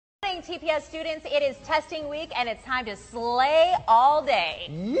morning, TPS students. It is testing week, and it's time to slay all day.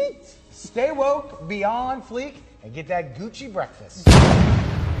 Yeet! Stay woke, be on fleek, and get that Gucci breakfast.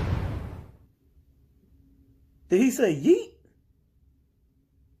 Did he say yeet?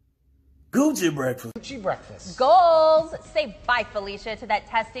 Gucci breakfast. Gucci breakfast. Goals. Say bye, Felicia, to that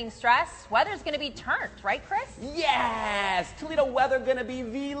testing stress. Weather's going to be turned, right, Chris? Yes! Toledo weather gonna be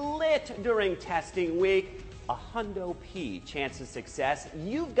V-lit during testing week. A hundo P chance of success.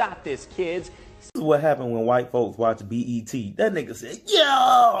 You've got this, kids. This is what happened when white folks watch BET. That nigga said,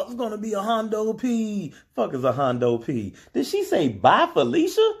 yeah, it's gonna be a Hondo P. Fuck is a Hondo P? Did she say bye,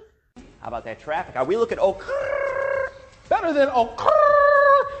 Felicia? How about that traffic? Are we looking Better than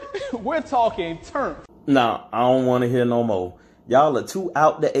we're talking turn. Nah, I don't want to hear no more. Y'all are too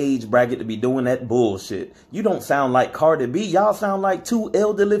out the age bracket to be doing that bullshit. You don't sound like Cardi B. Y'all sound like two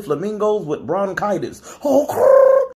elderly flamingos with bronchitis. Oh,